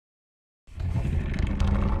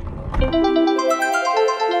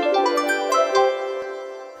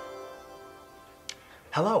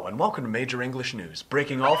Hello and welcome to Major English News,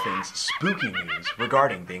 breaking all things spooky news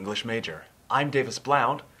regarding the English major. I'm Davis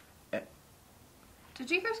Blount.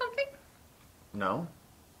 Did you hear something? No.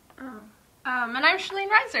 Oh. And I'm Shalene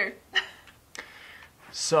Reiser.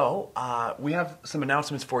 So, we have some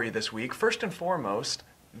announcements for you this week. First and foremost,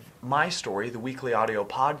 My Story, the weekly audio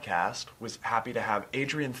podcast, was happy to have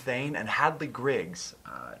Adrian Thane and Hadley Griggs,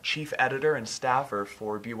 chief editor and staffer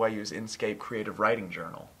for BYU's Inscape Creative Writing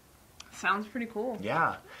Journal. Sounds pretty cool.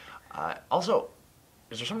 Yeah. Also,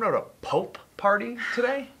 is there some sort of Pope party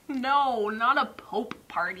today? No, not a Pope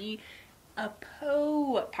party. A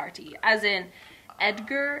Poe party. As in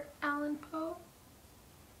Edgar Allan Poe?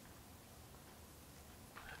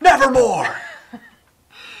 Nevermore!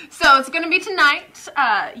 So it's going to be tonight.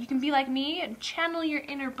 You can be like me and channel your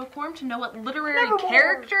inner bookworm to know what literary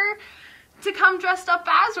character to come dressed up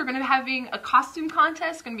as. We're going to be having a costume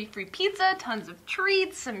contest. Going to be free pizza, tons of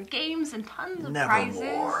treats, some games, and tons of prizes.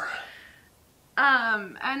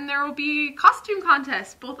 And there will be costume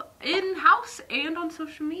contests both in-house and on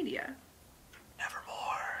social media.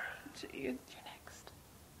 Nevermore. You're next.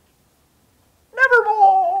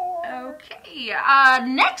 Nevermore! Okay,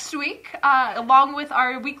 next week, along with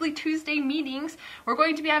our weekly Tuesday meetings, we're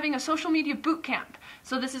going to be having a social media boot camp.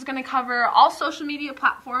 So this is going to cover all social media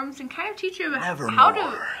platforms and kind of teach you how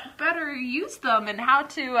to better use them and how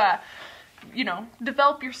to,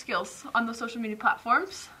 develop your skills on the social media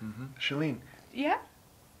platforms. Mm-hmm. Shalene. Yeah?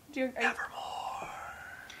 Nevermore.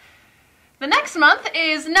 The next month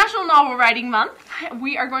is National Novel Writing Month.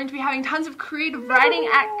 We are going to be having tons of creative writing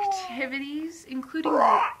activities, including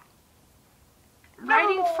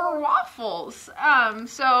writing for waffles.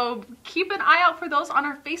 So keep an eye out for those on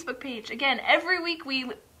our Facebook page. Again, every week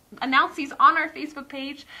we announce these on our Facebook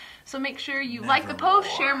page, so make sure you like the post,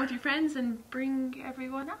 share them with your friends, and bring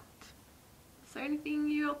everyone out. Is there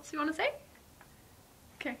anything else you want to say?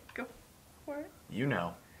 Okay, go for it. You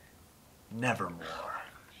know, nevermore.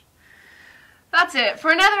 That's it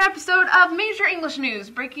for another episode of Major English News,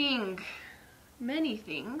 breaking many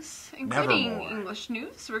things, including Nevermore. English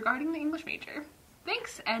news regarding the English major.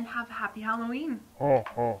 Thanks, and have a happy Halloween.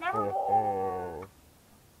 Nevermore.